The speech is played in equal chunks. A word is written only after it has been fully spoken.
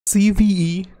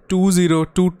CVE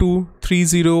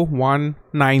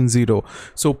 2022-30190.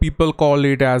 So people call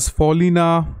it as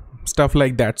Follina, stuff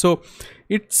like that. So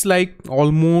it's like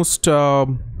almost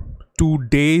 2 3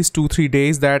 days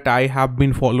that I have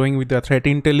been following with the threat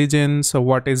intelligence. So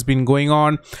what has been going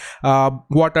on,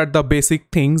 what are the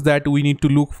basic things that we need to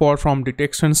look for from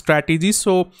detection strategies.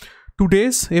 So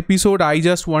today's episode I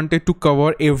just wanted to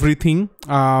cover everything,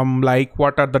 like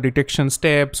what are the detection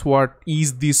steps, what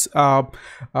is this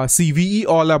CVE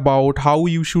all about, how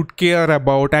you should care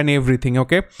about, and everything.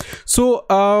 Okay, so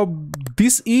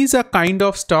this is a kind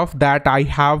of stuff that I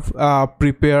have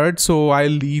prepared, so I'll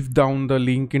leave down the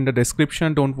link in the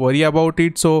description, don't worry about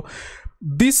it. So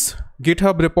this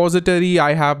GitHub repository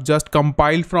I have just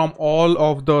compiled from all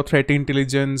of the threat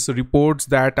intelligence reports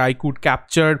that I could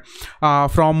capture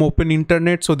from open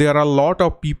internet. So there are a lot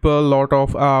of people, a lot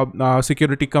of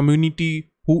security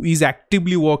community who is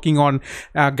actively working on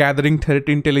gathering threat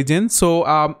intelligence. So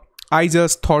I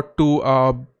just thought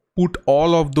to put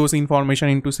all of those information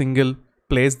into single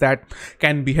place that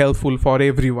can be helpful for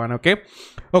everyone. Okay,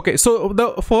 so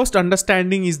the first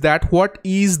understanding is that what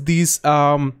is this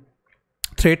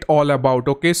threat all about.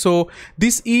 Okay, so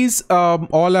this is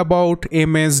all about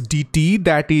MSDT,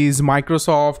 that is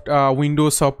Microsoft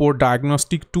Windows Support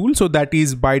Diagnostic tool. So that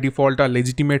is by default a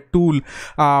legitimate tool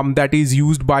that is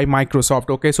used by Microsoft.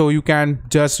 Okay, so you can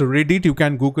just read it, you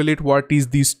can Google it, what is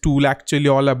this tool actually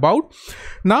all about.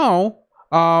 Now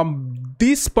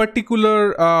this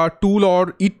particular tool,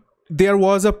 or there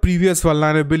was a previous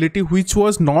vulnerability which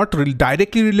was not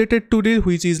directly related to this,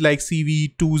 which is like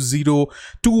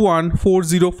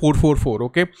CVE2021-40444.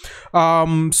 okay,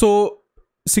 so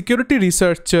security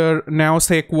researcher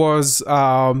Neosec was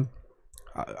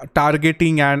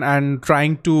targeting and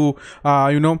trying to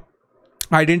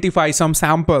identify some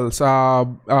samples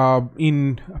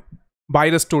in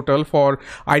VirusTotal for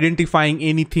identifying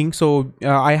anything. So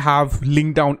I have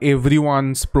linked down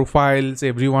everyone's profiles,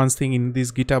 everyone's thing in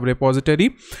this GitHub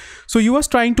repository. So he was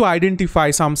trying to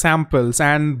identify some samples,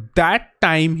 and that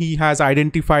time he has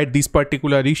identified this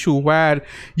particular issue where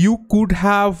you could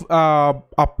have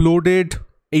uploaded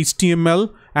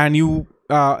HTML and you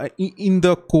in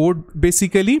the code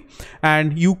basically,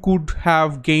 and you could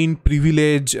have gained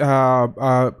privilege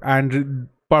and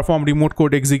perform remote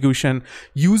code execution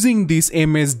using this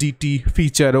MSDT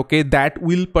feature. Okay, that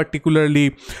will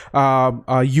particularly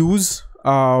use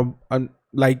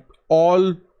like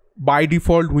all by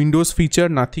default Windows feature,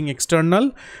 nothing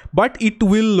external, but it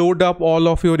will load up all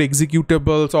of your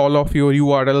executables, all of your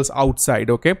URLs outside.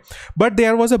 Okay, but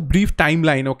there was a brief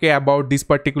timeline, okay, about this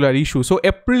particular issue. So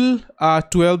April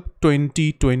 12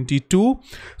 2022,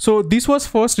 so this was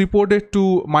first reported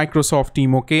to Microsoft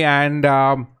team. Okay, and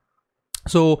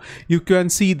so you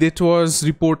can see that was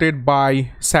reported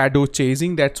by Shadow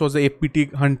Chasing, that was the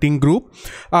APT hunting group,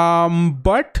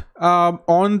 but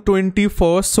on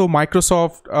 21st, so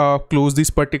Microsoft closed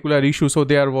this particular issue. So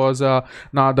there was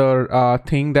another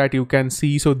thing that you can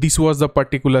see. So this was the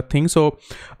particular thing. So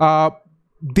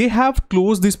they have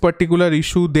closed this particular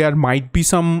issue. There might be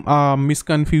some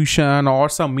misconfusion or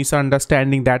some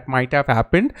misunderstanding that might have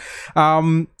happened.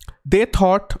 They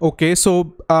thought, okay,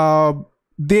 so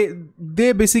they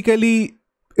basically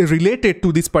related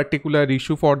to this particular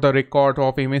issue for the record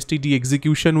of MSTD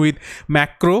execution with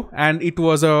macro, and it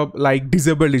was a like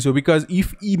disabled issue, because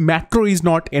if macro is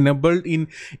not enabled in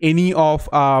any of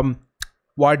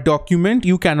Word document,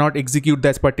 you cannot execute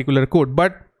that particular code.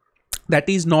 But that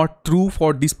is not true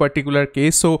for this particular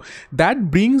case. So that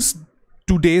brings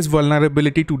today's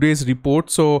vulnerability, today's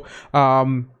report. So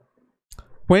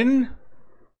when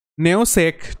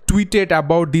Neosec tweeted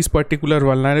about this particular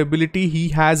vulnerability, he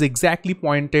has exactly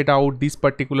pointed out this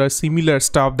particular similar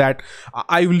stuff that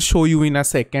I will show you in a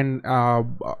second.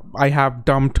 I have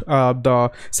dumped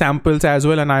the samples as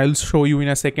well, and I'll show you in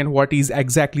a second what is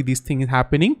exactly this thing is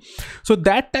happening. So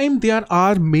that time there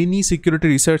are many security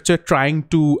researchers trying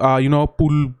to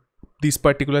pull this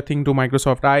particular thing to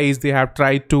Microsoft eyes. They have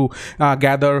tried to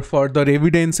gather further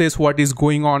evidences what is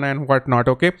going on and what not.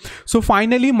 Okay, so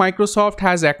finally Microsoft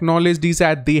has acknowledged this,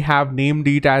 that they have named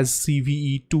it as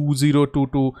CVE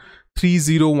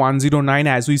 2022-30190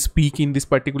 as we speak in this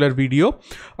particular video.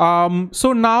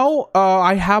 So now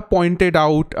I have pointed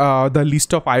out the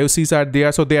list of IOCs are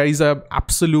there. So there is a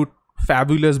absolute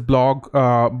fabulous blog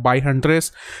by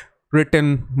Huntress,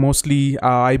 written mostly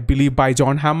I believe by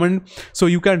John Hammond. So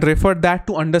you can refer that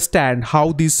to understand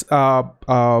how this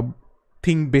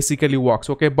thing basically works.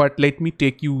 Okay, but let me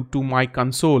take you to my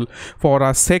console for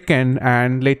a second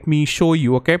and let me show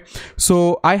you. Okay,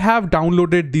 so I have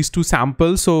downloaded these two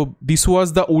samples. So this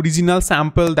was the original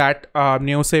sample that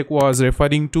Neosec was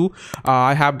referring to.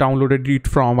 I have downloaded it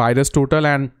from VirusTotal,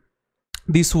 and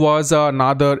this was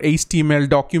another HTML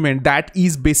document that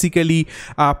is basically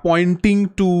pointing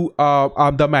to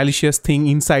the malicious thing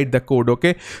inside the code.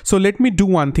 Okay, so let me do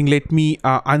one thing. Let me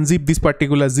unzip this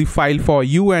particular zip file for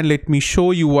you and let me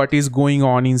show you what is going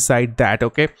on inside that.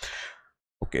 Okay,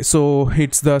 so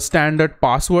it's the standard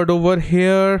password over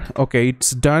here. Okay,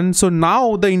 it's done. So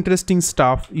now the interesting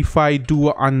stuff, if I do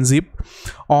a unzip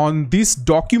on this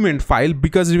document file,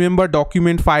 because remember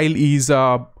document file is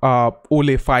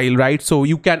OLE file, right? So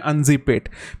you can unzip it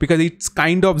because it's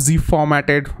kind of zip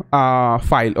formatted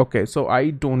file. Okay, so I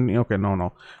don't, okay,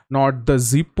 no, not the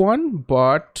zip one,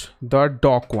 but the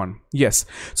doc one. Yes,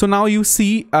 so now you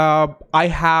see I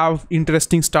have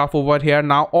interesting stuff over here.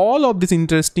 Now all of this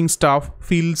interesting stuff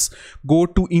fields go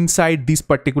to inside this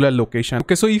particular location.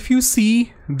 Okay, so if you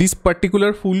see this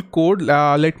particular full code,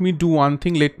 let me do one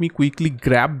thing. Let me quickly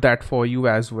grab that for you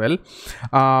as well.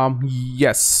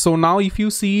 Yes, so now if you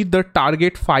see the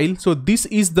target file, so this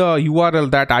is the URL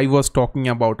that I was talking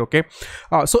about. Okay,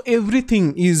 so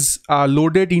everything is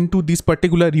loaded into this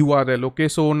particular URL. Okay,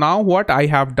 so now what I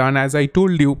have done, as I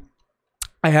told you,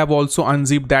 I have also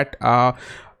unzipped that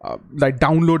like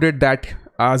downloaded that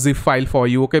zip file for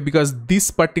you. Okay, because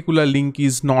this particular link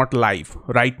is not live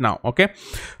right now. Okay,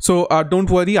 so don't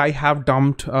worry, I have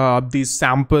dumped these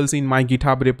samples in my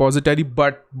GitHub repository,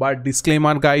 but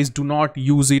disclaimer guys, do not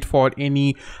use it for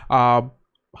any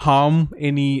harm,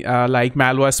 any like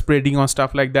malware spreading or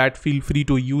stuff like that. Feel free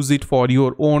to use it for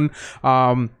your own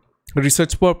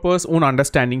research purpose, own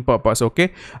understanding purpose.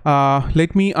 Okay,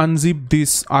 let me unzip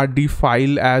this RD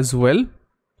file as well.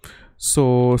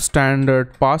 So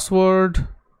standard password,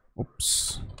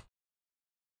 oops,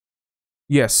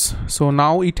 yes, so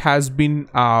now it has been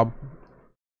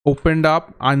opened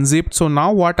up, unzipped. So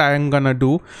now what I am gonna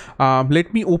do,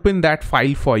 let me open that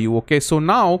file for you. Okay, so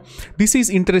now this is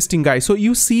interesting guys. So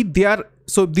you see there,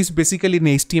 so this basically an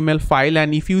HTML file,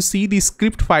 and if you see the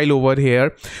script file over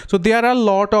here, so there are a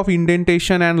lot of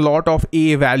indentation and lot of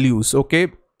A values.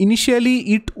 Okay, initially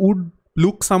it would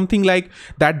look something like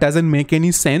that doesn't make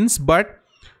any sense, but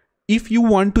if you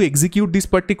want to execute this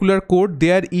particular code,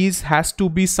 there has to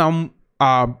be some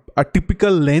a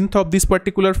typical length of this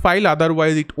particular file,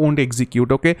 otherwise it won't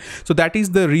execute. Okay, so that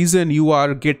is the reason you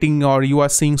are getting, or you are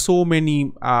seeing so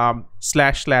many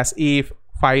 //a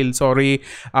files or a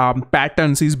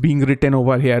patterns is being written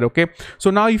over here. Okay,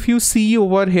 so now if you see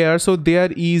over here, so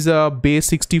there is a base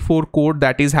 64 code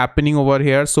that is happening over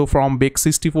here. So from base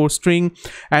 64 string,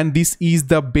 and this is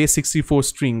the base 64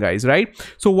 string guys, right?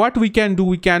 So what we can do,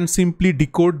 we can simply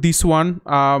decode this one.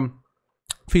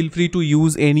 Feel free to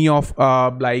use any of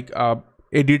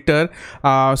editor.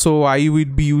 So I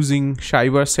would be using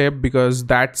Shiver because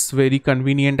that's very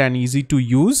convenient and easy to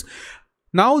use.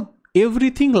 Now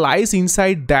everything lies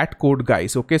inside that code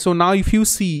guys. Okay, so now if you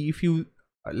see,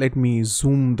 let me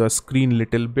zoom the screen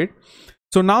little bit.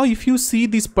 So now if you see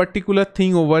this particular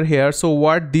thing over here, so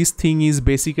what this thing is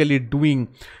basically doing,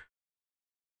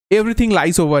 everything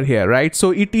lies over here, right?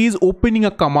 So it is opening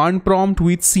a command prompt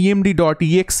with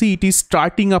cmd.exe. it is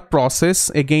starting a process,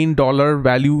 again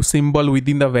 $value symbol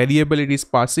within the variable it is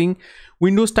passing,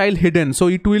 window style hidden, so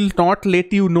it will not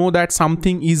let you know that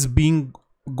something is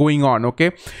going on.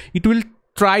 Okay, it will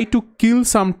try to kill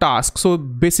some task. So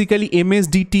basically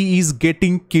MSDT is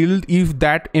getting killed if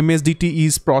that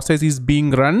MSDT process is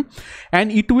being run,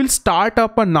 and it will start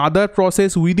up another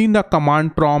process within the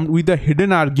command prompt with a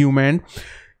hidden argument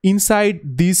inside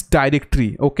this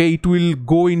directory. Okay, it will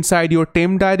go inside your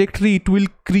temp directory, it will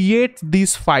create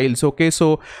these files. Okay,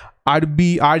 so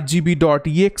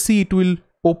rgb.exe, it will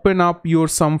open up your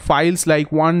some files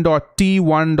like 1.t,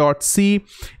 1.c,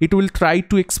 it will try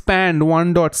to expand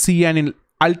 1.c, and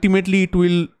ultimately it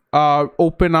will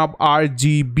open up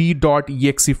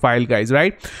rgb.exe file guys,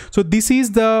 right? So this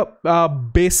is the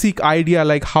basic idea,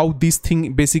 like how this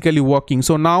thing basically working.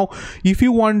 So now if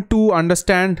you want to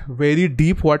understand very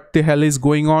deep what the hell is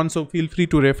going on, so feel free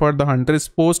to refer the Hunter's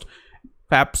post.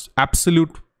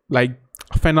 Absolute like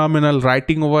phenomenal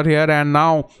writing over here. And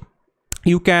now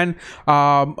you can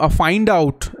find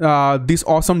out this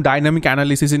awesome dynamic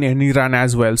analysis in any run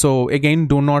as well. So again,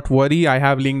 do not worry, I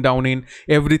have linked down in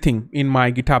everything in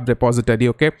my GitHub repository.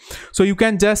 Okay, so you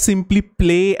can just simply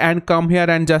play and come here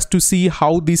and just to see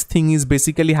how this thing is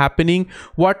basically happening,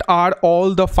 what are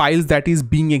all the files that is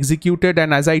being executed.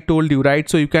 And as I told you, right,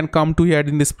 so you can come to here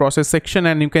in this process section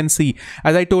and you can see,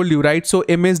 as I told you, right, so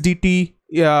MSDT,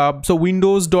 so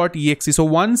windows.exe. so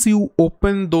once you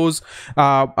open those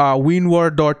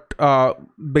winword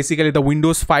basically the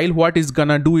Windows file, what is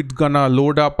gonna do, it's gonna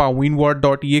load up a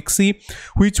winword.exe,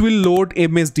 which will load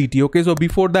MSDT. Okay, so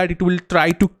before that it will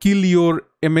try to kill your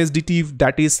MSDT if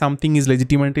that is something is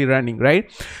legitimately running, right?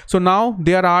 So now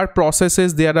there are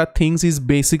processes, there are things is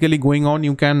basically going on,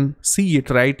 you can see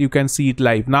it, right? You can see it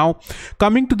live. Now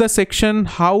coming to the section,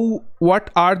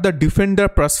 what are the defender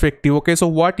perspective? Okay, so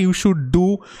what you should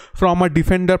do from a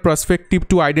defender perspective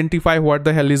to identify what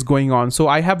the hell is going on. So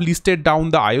I have listed down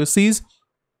the IOCs.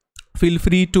 Feel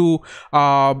free to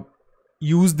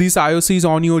use these IOCs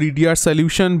on your EDR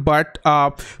solution, but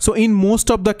so in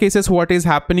most of the cases what is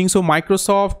happening, so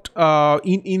Microsoft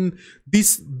in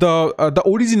this the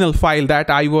original file that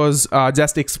I was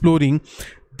just exploring,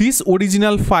 this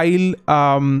original file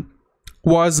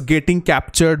was getting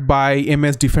captured by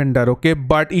MS Defender. Okay,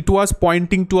 but it was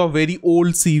pointing to a very old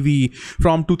CVE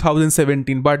from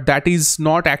 2017, but that is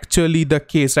not actually the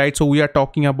case, right? So we are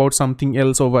talking about something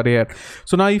else over here.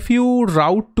 So now if you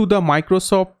route to the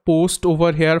Microsoft post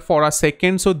over here for a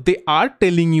second, so they are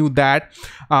telling you that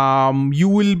you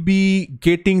will be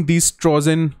getting these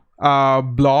Trojan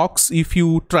blocks if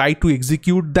you try to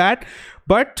execute that,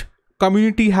 but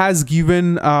community has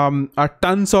given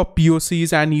tons of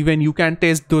POCs, and even you can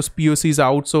test those POCs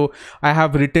out. So I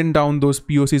have written down those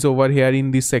POCs over here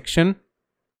in this section.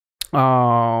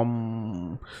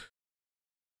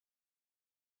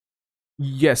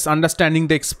 Yes, understanding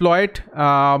the exploit.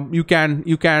 You can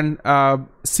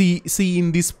see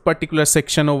in this particular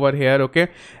section over here. Okay,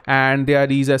 and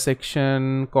there is a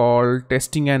section called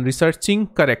testing and researching.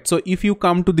 Correct. So if you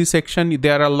come to this section,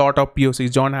 there are a lot of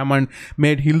POCs. John Hammond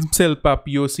made himself a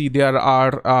POC. There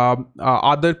are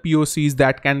other POCs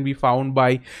that can be found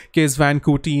by Kees van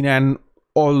Kooten and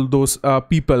all those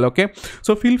people. Okay,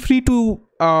 so feel free to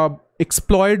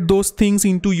exploit those things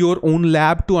into your own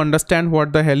lab to understand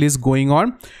what the hell is going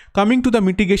on. Coming to the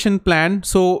mitigation plan,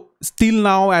 so still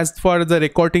now as for the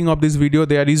recording of this video,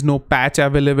 there is no patch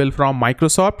available from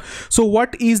Microsoft. So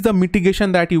what is the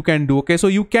mitigation that you can do? Okay, so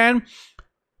you can,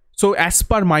 so as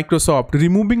per Microsoft,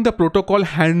 removing the protocol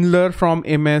handler from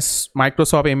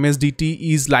Microsoft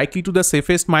MSDT is likely to the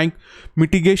safest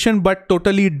mitigation, but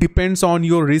totally it depends on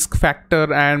your risk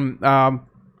factor, and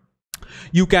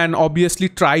you can obviously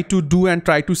try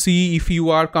to see if you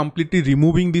are completely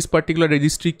removing this particular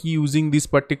registry key using this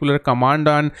particular command,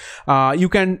 and you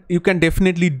can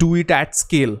definitely do it at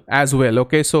scale as well.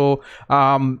 Okay, so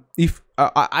if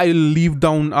I'll leave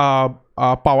down a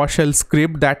PowerShell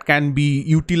script that can be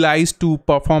utilized to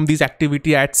perform this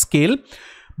activity at scale,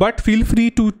 but feel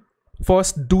free to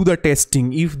first do the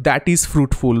testing if that is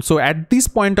fruitful. So at this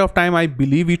point of time, I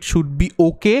believe it should be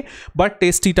okay, but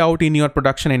test it out in your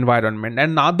production environment.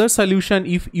 Another solution,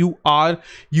 if you are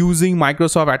using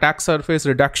Microsoft attack surface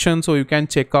reduction, so you can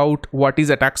check out what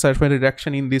is attack surface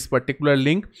reduction in this particular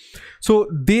link. So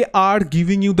they are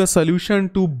giving you the solution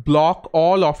to block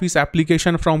all Office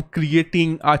application from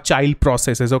creating child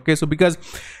processes. Okay, so because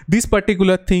this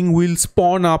particular thing will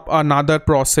spawn up another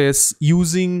process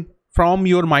using from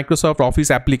your Microsoft Office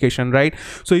application, right?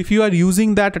 So if you are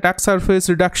using that attack surface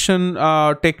reduction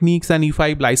techniques and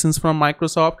E5 license from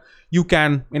Microsoft, you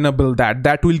can enable that.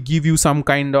 That will give you some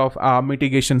kind of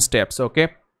mitigation steps. Okay,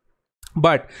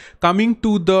 but coming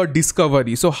to the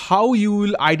discovery, so how you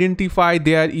will identify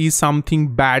there is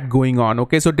something bad going on.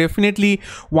 Okay, so definitely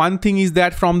one thing is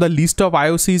that from the list of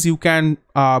IOCs you can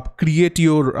create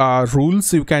your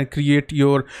rules. You can create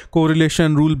your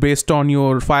correlation rule based on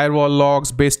your firewall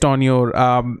logs, based on your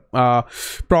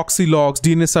proxy logs,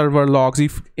 DNS server logs.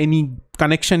 If any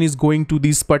connection is going to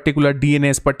these particular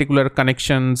DNS particular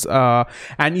connections,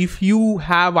 and if you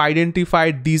have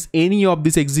identified these any of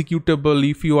this executable,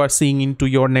 if you are seeing into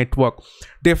your network,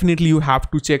 definitely you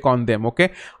have to check on them.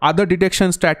 Okay, other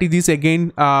detection strategies,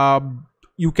 again,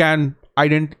 you can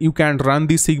run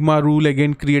the Sigma rule,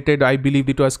 again created, I believe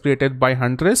it was created by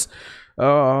Huntress.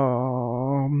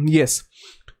 Yes,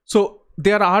 so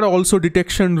there are also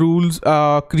detection rules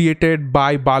created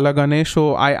by Balaganesh.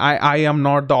 So I am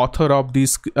not the author of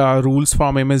these rules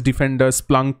from MS Defender,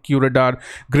 Splunk, QRadar,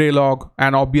 Greylog,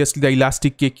 and obviously the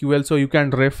Elastic KQL. So you can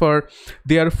refer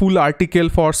their full article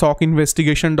for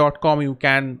socinvestigation.com. You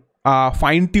can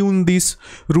fine tune these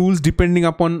rules depending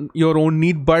upon your own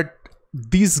need, but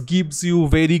this gives you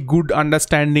very good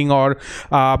understanding or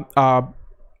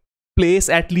place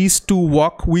at least to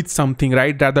work with something,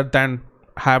 right, rather than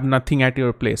have nothing at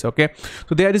your place. Okay,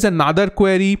 so there is another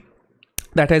query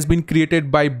that has been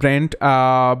created by Brent,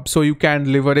 so you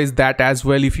can leverage that as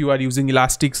well if you are using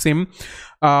Elastic SIM.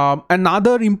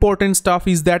 Another important stuff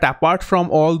is that apart from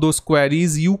all those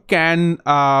queries, you can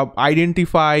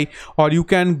identify, or you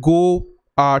can go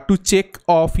to check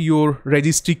off your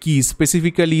registry keys,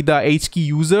 specifically the H key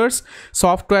users,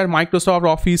 software, Microsoft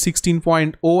Office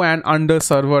 16.0 and under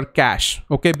server cache.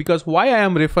 Okay, because why I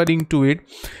am referring to it,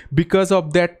 because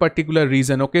of that particular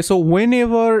reason. Okay, so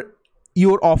whenever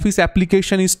your Office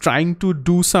application is trying to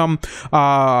do some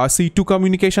C2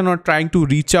 communication or trying to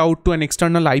reach out to an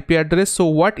external IP address, so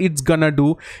what it's gonna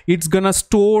do, it's gonna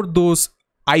store those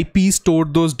IP, store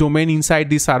those domain inside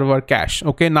the server cache.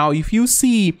 Okay, now if you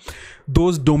see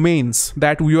those domains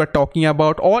that we are talking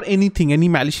about, or anything, any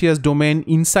malicious domain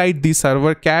inside the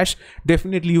server cache,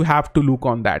 definitely you have to look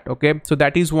on that. Okay, so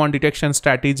that is one detection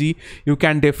strategy you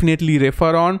can definitely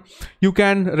refer on. You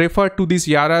can refer to this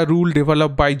Yara rule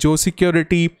developed by Joe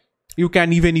Security. You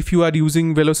can, even if you are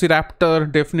using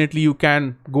Velociraptor, definitely you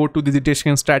can go to the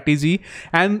detection strategy.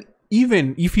 And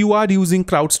even if you are using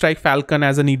CrowdStrike Falcon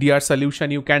as an EDR solution,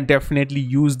 you can definitely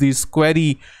use this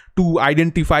query to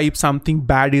identify if something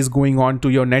bad is going on to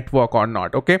your network or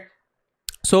not. Okay,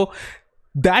 so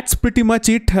that's pretty much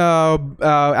it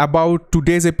about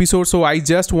today's episode. So I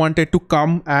just wanted to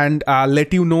come and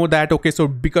let you know that, okay, so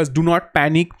because do not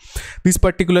panic, this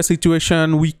particular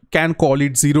situation, we can call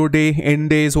it 0 day, end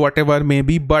days, whatever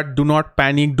maybe, but do not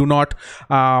panic, do not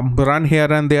run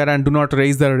here and there, and do not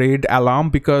raise the red alarm,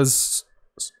 because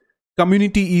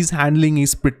community is handling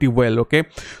is pretty well. Okay,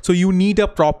 so you need a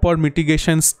proper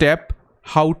mitigation step,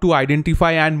 how to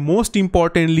identify, and most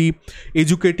importantly,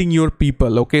 educating your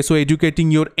people. Okay, so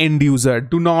educating your end user.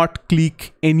 Do not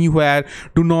click anywhere,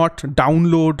 do not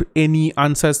download any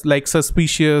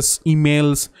suspicious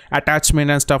emails,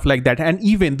 attachment and stuff like that. And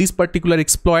even this particular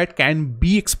exploit can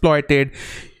be exploited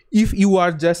if you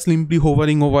are just simply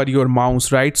hovering over your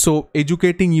mouse, right? So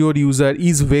educating your user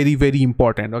is very, very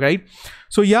important. Okay,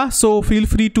 so yeah, so feel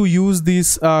free to use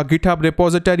this GitHub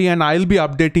repository, and I'll be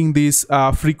updating this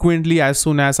frequently as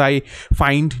soon as I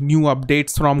find new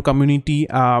updates from community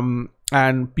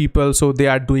and people. So they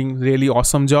are doing really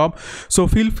awesome job, so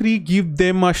feel free, give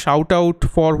them a shout out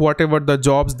for whatever the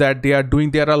jobs that they are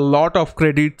doing. There are a lot of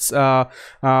credits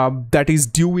that is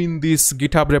due in this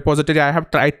GitHub repository. I have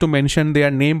tried to mention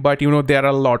their name, but you know, there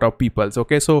are a lot of people.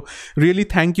 Okay, so really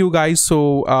thank you guys.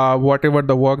 So whatever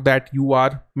the work that you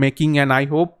are making, and I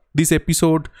hope this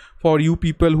episode for you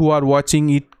people who are watching,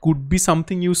 it could be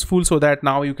something useful, so that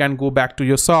now you can go back to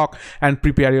your SOC and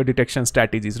prepare your detection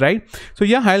strategies, right? So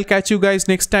yeah, I'll catch you guys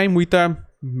next time with a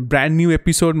brand new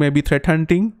episode, maybe threat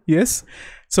hunting. Yes,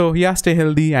 so yeah, stay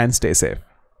healthy and stay safe.